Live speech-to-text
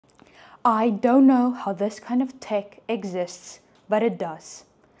I don't know how this kind of tech exists, but it does.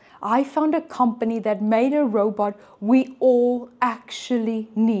 I found a company that made a robot we all actually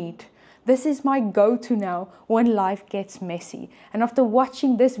need. This is my go-to now when life gets messy. And after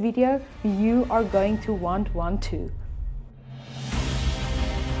watching this video, you are going to want one too.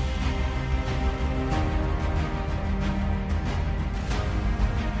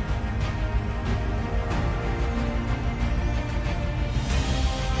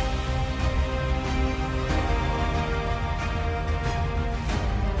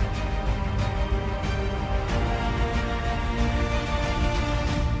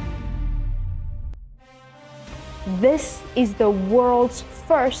 This is the world's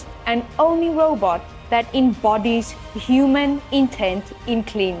first and only robot that embodies human intent in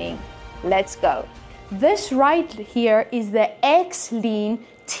cleaning. Let's go. This right here is the Xlean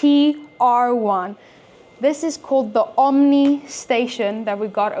TR1. This is called the Omni Station that we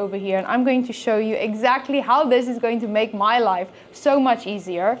got over here, and I'm going to show you exactly how this is going to make my life so much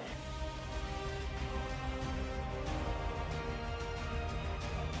easier.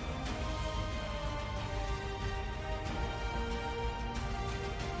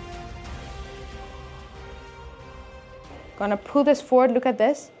 Gonna pull this forward, look at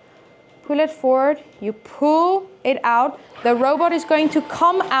this. Pull it forward, you pull it out. The robot is going to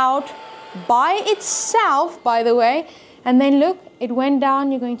come out by itself, by the way. And then look, it went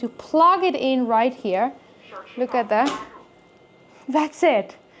down, you're going to plug it in right here. Look at that. That's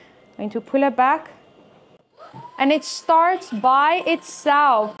it. I'm going to pull it back. And it starts by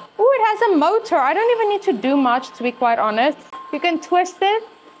itself. Oh, it has a motor. I don't even need to do much, to be quite honest. You can twist it.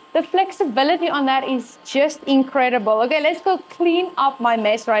 The flexibility on that is just incredible. Okay, let's go clean up my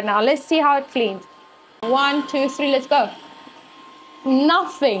mess right now. Let's see how it cleans. 1, 2, 3, let's go.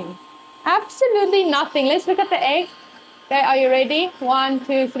 Nothing. Absolutely nothing. Let's look at the egg. Okay, are you ready? 1,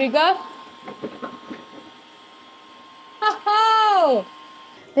 2, 3, go. Oh,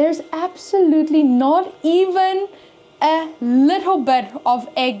 there's absolutely not even a little bit of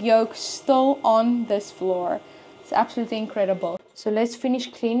egg yolk still on this floor. It's absolutely incredible. So let's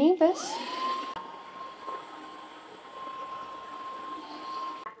finish cleaning this.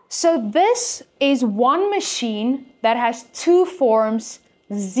 So this is one machine that has 2 forms,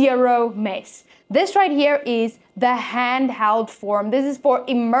 0 mess. This right here is the handheld form. This is for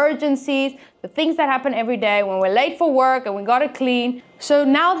emergencies, the things that happen every day when we're late for work and we gotta clean. So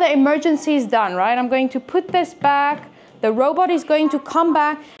now the emergency is done, right? I'm going to put this back. The robot is going to come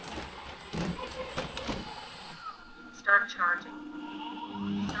back. Start charging.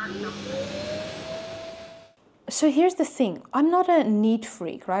 So here's the thing, I'm not a neat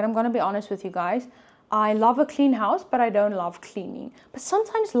freak, right? I'm gonna be honest with you guys. I love a clean house, but I don't love cleaning. But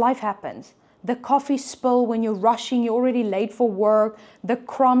sometimes life happens. The coffee spill when you're rushing, you're already late for work, the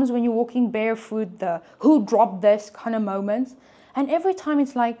crumbs when you're walking barefoot, the who dropped this kind of moments. And every time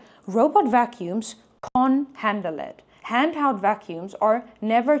it's like, robot vacuums can't handle it. Handheld vacuums are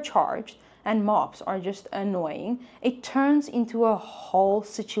never charged, and mops are just annoying. It turns into a whole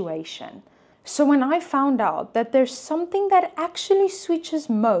situation. So when I found out that there's something that actually switches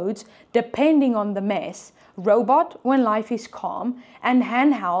modes depending on the mess, robot when life is calm, and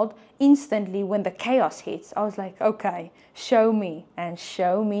handheld instantly when the chaos hits, I was like, okay, show me and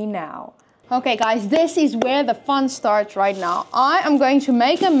show me now. Okay guys, this is where the fun starts right now. I am going to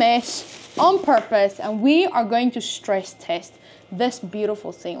make a mess on purpose, and we are going to stress test this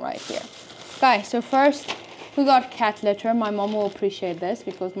beautiful thing right here. Okay, so first we got cat litter. My mom will appreciate this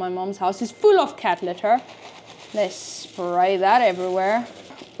because my mom's house is full of cat litter. Let's spray that everywhere.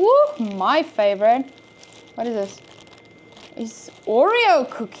 Ooh, my favorite. What is this? It's Oreo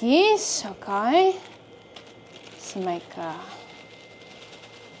cookies. Okay. Let's make a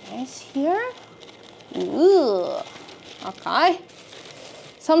mess here. Ooh. Okay.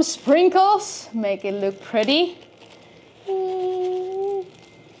 Some sprinkles. Make it look pretty.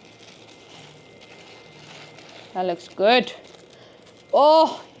 That looks good.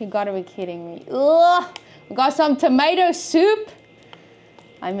 Oh, you gotta be kidding me. Ugh. We got some tomato soup.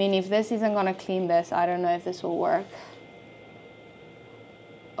 I mean, if this isn't gonna clean this, I don't know if this will work.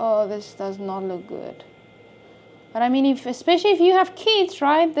 Oh, this does not look good. But I mean, especially if you have kids,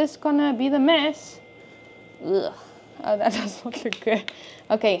 right? This is gonna be the mess. Ugh. Oh, that does not look good.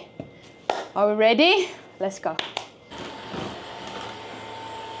 Okay, are we ready? Let's go.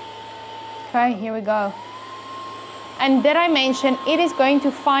 Okay, here we go. And did I mention it is going to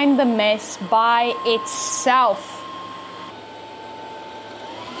find the mess by itself?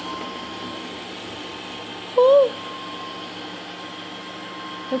 Woo.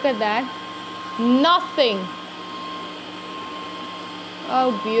 Look at that. Nothing.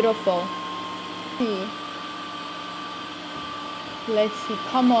 Oh, beautiful. See. Let's see.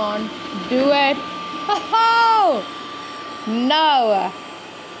 Come on. Do it. Oh, no.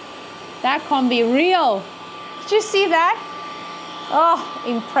 That can't be real. Did you see that? Oh,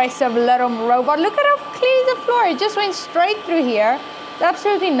 impressive little robot. Look at how clean the floor. It just went straight through here.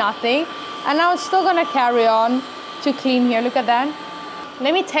 Absolutely nothing. And now it's still gonna carry on to clean here. Look at that.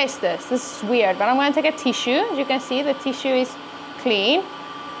 Let me test this. This is weird, but I'm gonna take a tissue. As you can see, the tissue is clean.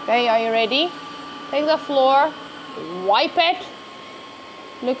 Okay, are you ready? Take the floor, wipe it.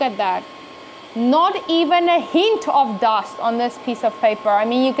 Look at that. Not even a hint of dust on this piece of paper. I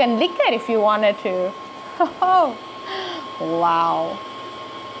mean, you can lick it if you wanted to. Oh, wow.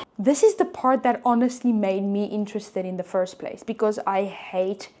 This is the part that honestly made me interested in the first place, because I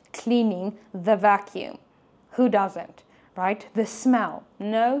hate cleaning the vacuum. Who doesn't, right? The smell,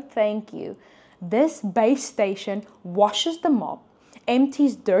 no thank you. This base station washes the mop,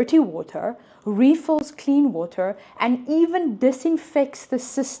 empties dirty water, refills clean water, and even disinfects the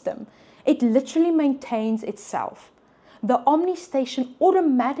system. It literally maintains itself. The Omni station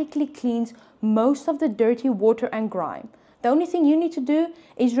automatically cleans most of the dirty water and grime. The only thing you need to do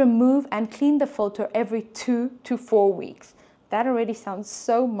is remove and clean the filter every 2 to 4 weeks. That already sounds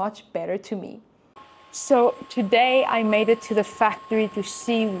so much better to me. So today I made it to the factory to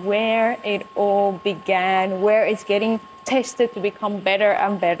see where it all began, where it's getting tested to become better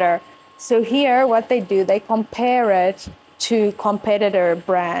and better. So here what they do, they compare it to competitor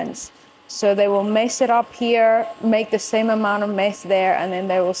brands. So they will mess it up here, make the same amount of mess there, and then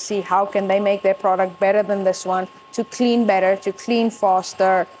they will see how can they make their product better than this one, to clean better, to clean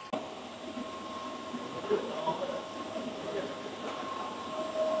faster.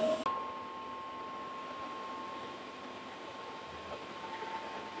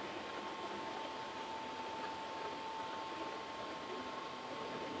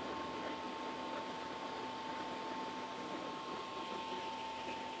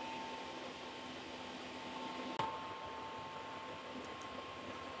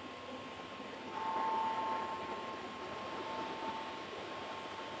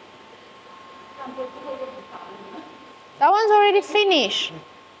 That one's already finished.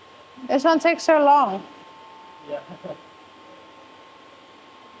 This one takes so long. Yeah.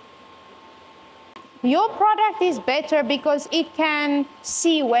 Your product is better because it can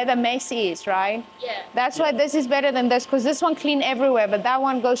see where the mess is, right? Yeah. That's why this is better than this, because this one clean everywhere, but that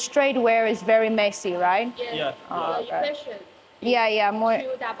one goes straight where it's very messy, right? Yes. Yeah. Oh, okay. Impression. Yeah, more.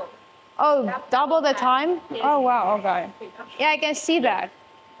 To double. Oh, double the time? Yes. Oh, wow, okay. Yeah, I can see that.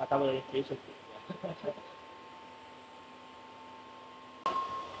 Double inflation.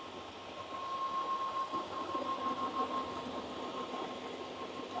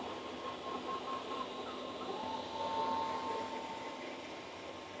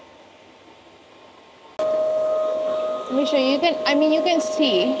 Let me show you. You can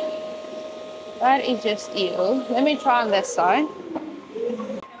see. That is just you. Let me try on this side.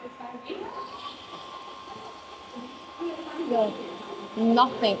 No,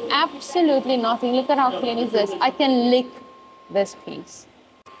 nothing, absolutely nothing. Look at how clean is this. I can lick this piece.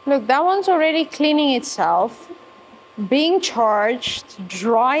 Look, that one's already cleaning itself, being charged,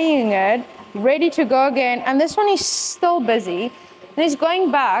 drying it, ready to go again. And this one is still busy. And it's going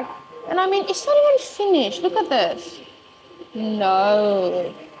back. And I mean, it's not even finished. Look at this.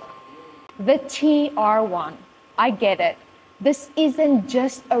 No. The TR1, I get it. This isn't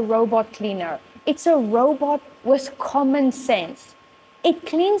just a robot cleaner. It's a robot with common sense. It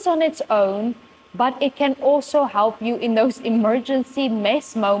cleans on its own, but it can also help you in those emergency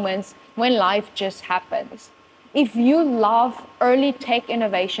mess moments when life just happens. If you love early tech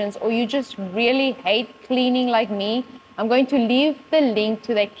innovations or you just really hate cleaning like me, I'm going to leave the link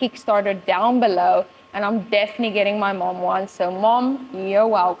to their Kickstarter down below, and I'm definitely getting my mom one. So Mom, you're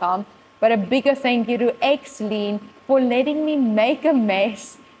welcome. But a bigger thank you to Xlean for letting me make a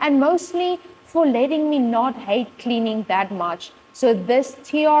mess, and mostly for letting me not hate cleaning that much. So this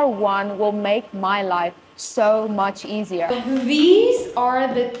TR1 will make my life so much easier. These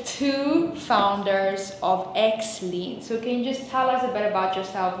are the two founders of Xlean. So can you just tell us a bit about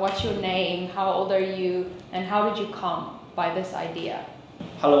yourself? What's your name? How old are you? And how did you come by this idea?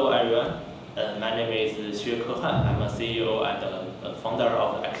 Hello everyone. My name is Xue Kehan. I'm a CEO and a founder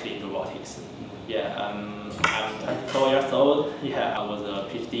of Xlean Robotics. Yeah, I'm 24 years old. Yeah, I was a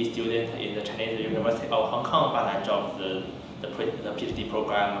PhD student in the Chinese University of Hong Kong, but I dropped the PhD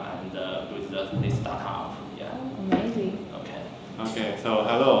program and built this startup. Yeah. Amazing. Okay. Okay, so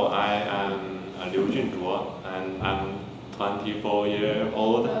hello, I am Liu Junzhuo, and I'm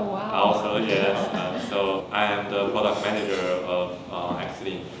 24-year-old. Oh, wow. Also, yes. So I am the product manager of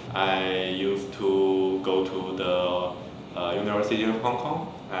Xlink. I used to go to the University of Hong Kong,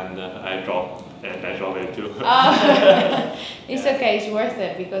 and I dropped it too. It's okay, it's worth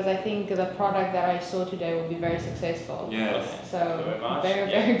it because I think the product that I saw today will be very successful. Yes. So Very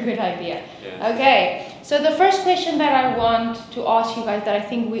very good idea. Yes. Okay, so the first question that I want to ask you guys that I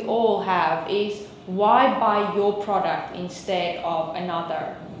think we all have is why buy your product instead of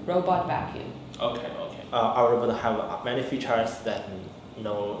another robot vacuum? Okay. Our robot have many features that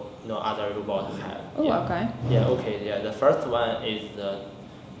no other robot have. Oh, yeah. okay. Yeah, okay, yeah. The first one is the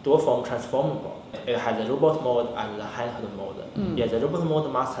dual form transformable. It has the robot mode and the handheld mode. Yeah, the robot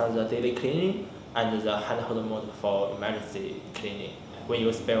mode masters the daily cleaning and the handheld mode for emergency cleaning. When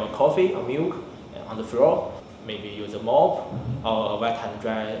you spill coffee or milk on the floor, maybe use a mop or a wet and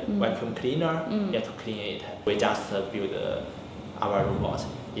dry vacuum cleaner to clean it. We just build our robot.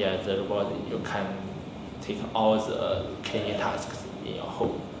 Yeah, the robot you can take all the cleaning tasks in your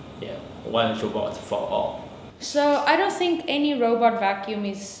home. Yeah, one robot for all. So I don't think any robot vacuum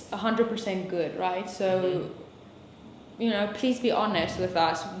is 100% good, right? So, please be honest with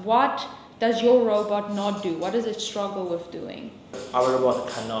us. What does your robot not do? What does it struggle with doing? Our robot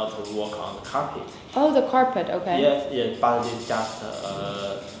cannot walk on the carpet. Oh, the carpet, okay. Yes, but it's just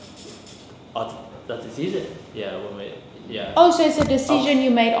the decision. Yeah, Oh, so it's a decision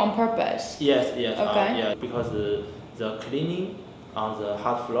you made on purpose? Yes. Okay. Because the cleaning on the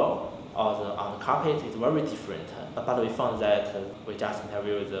hard floor or on the carpet is very different. But we found that we just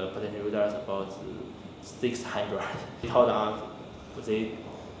interviewed the potential users about 600. They told us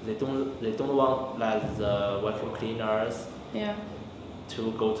they don't want like the vacuum cleaners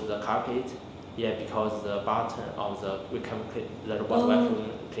to go to the carpet. Yeah, because the bottom of the robot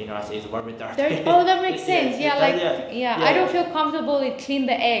vacuum cleaners is very dirty. Oh, that makes sense. Yeah, I don't feel comfortable it cleaned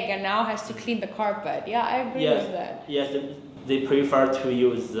the egg and now has to clean the carpet. Yeah, I agree with that. Yes, they prefer to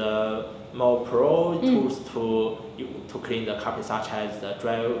use the more pro tools to clean the carpet, such as the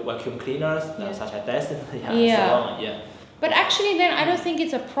dry vacuum cleaners, such as Dyson, so on. Yeah. But actually, then I don't think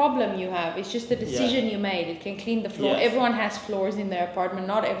it's a problem you have. It's just the decision you made. It can clean the floor. Yes. Everyone has floors in their apartment.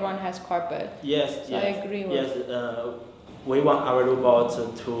 Not everyone has carpet. Yes. So I agree with. Yes. We want our robot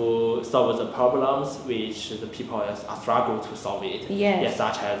to solve the problems which the people are struggle to solve it. Yes.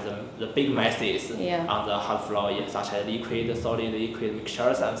 Such as the big messes on the hard floor, such as liquid, solid, liquid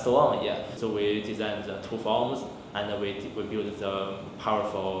mixtures, and so on. Yeah. So we design the two forms and we build the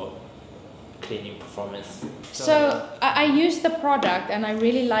powerful cleaning performance. So I use the product and I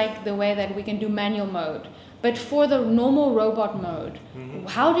really like the way that we can do manual mode. But for the normal robot mode,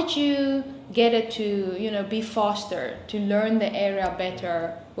 how did you get it to be faster, to learn the area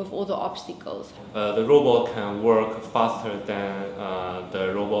better with all the obstacles? The robot can work faster than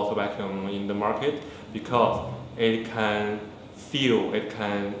the robot vacuum in the market because it can feel, it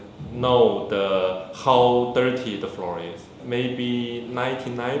can know how dirty the floor is. Maybe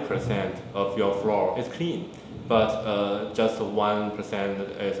 99% of your floor is clean, but just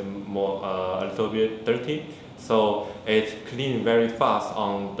 1% is a little bit dirty. So it cleans very fast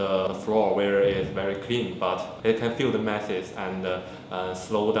on the floor where it is very clean, but it can feel the messes and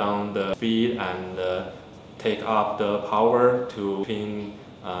slow down the speed and take up the power to clean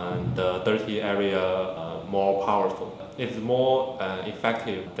the dirty area more powerful. It's more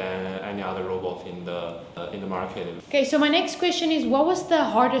effective than any other robot in the market. Okay, so my next question is, what was the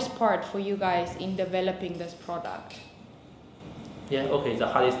hardest part for you guys in developing this product? Yeah, okay, the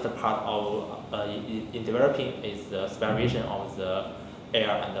hardest part of in developing is the separation of the air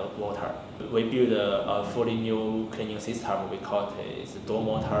and the water. We build a fully new cleaning system. We call it dual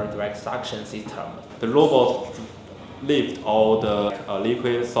motor direct suction system. The robot lifts all the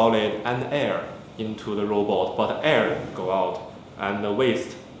liquid, solid, and air into the robot, but air go out and the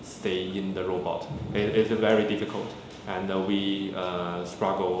waste stay in the robot. It's very difficult, and we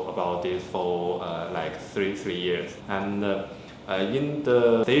struggle about this for like three years. And in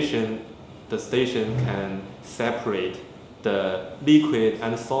the station can separate the liquid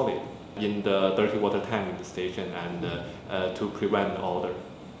and solid in the dirty water tank in the station, and to prevent odor.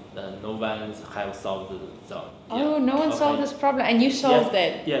 No one have solved the. Oh, no one solved this problem, and you solved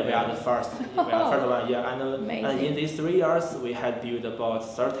it. Yeah, we are the first. We are the first one. Yeah, and in these 3 years, we had built about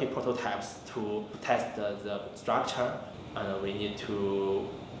 30 prototypes to test the structure, and we need to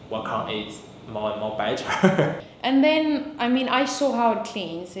work on it more and more better. And then, I mean, I saw how it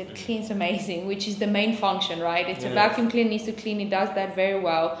cleans. It cleans amazing, which is the main function, right? It's a Yes. vacuum cleaner, needs to clean, it does that very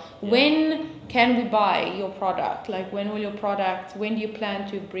well. Yeah. When can we buy your product? Like, when do you plan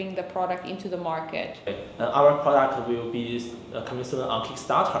to bring the product into the market? Our product will be coming soon on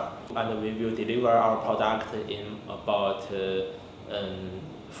Kickstarter, and we will deliver our product in about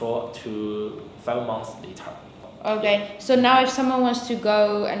 4 to 5 months later. Okay, so now if someone wants to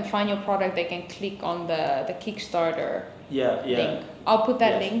go and find your product, they can click on the Kickstarter Yeah, link. I'll put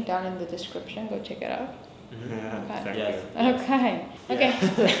that Yes. link down in the description, go check it out. Yeah, thank Yes. you. Okay.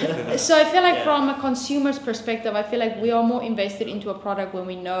 So I feel like Yeah. from a consumer's perspective, I feel like we are more invested into a product when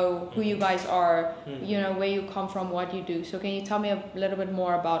we know who you guys are, you know, where you come from, what you do. So can you tell me a little bit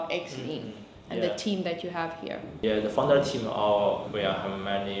more about XLean and the Yeah. team that you have here? Yeah, the founder team will have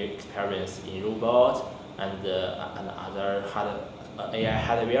many experience in robot and other AI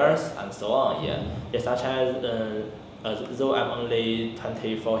hardwares and so on. Yeah, such as though I'm only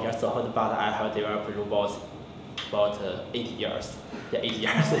 24 years old, but I have developed robots about 8 years. Yeah, 8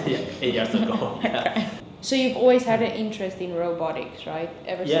 years. Yeah, 8 years ago. Yeah. So you've always had an interest in robotics, right?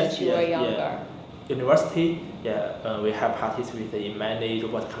 Ever since you were younger. University, we have participated in many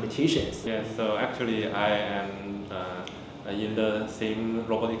robot competitions. Yeah, so actually I am in the same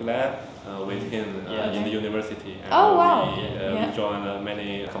robotic lab with him Yeah. in the university. And Oh, wow. we joined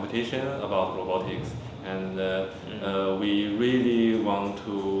many competitions about robotics, and we really want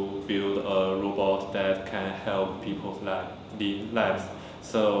to build a robot that can help people's lives.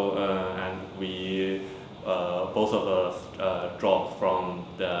 So and we both of us dropped from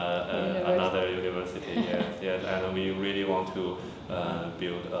another university. Yes, and we really want to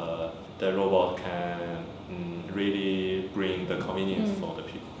build the robot can really bring the convenience for the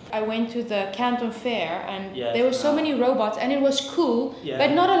people. I went to the Canton Fair and Yes, there were so many robots and it was cool, Yeah.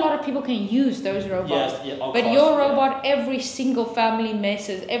 but not a lot of people can use those robots. Yes, of But course, your yeah. robot, every single family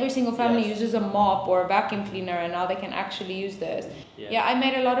every single family Yes. uses a mop or a vacuum cleaner, and now they can actually use this. Yeah, I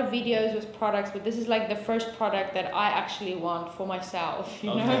made a lot of videos with products, but this is like the first product that I actually want for myself,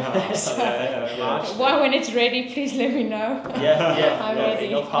 you know? So, when it's ready, please let me know. I'm ready.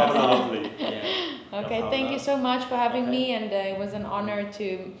 No problem. Yeah. Okay, No thank you problem. so much for having Okay. me, and it was an honor to,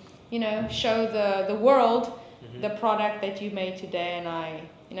 you know, show the world the product that you made today, and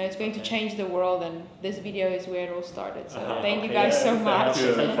it's going to change the world, and this video is where it all started. So thank you guys so much.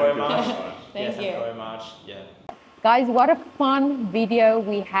 Thank you very much. Thank Yes, you. Thank you very much. Yeah. Guys, what a fun video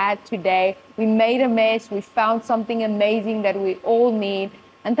we had today. We made a mess, we found something amazing that we all need.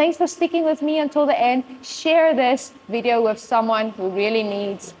 And thanks for sticking with me until the end. Share this video with someone who really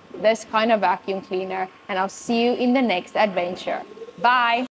needs this kind of vacuum cleaner, and I'll see you in the next adventure. Bye.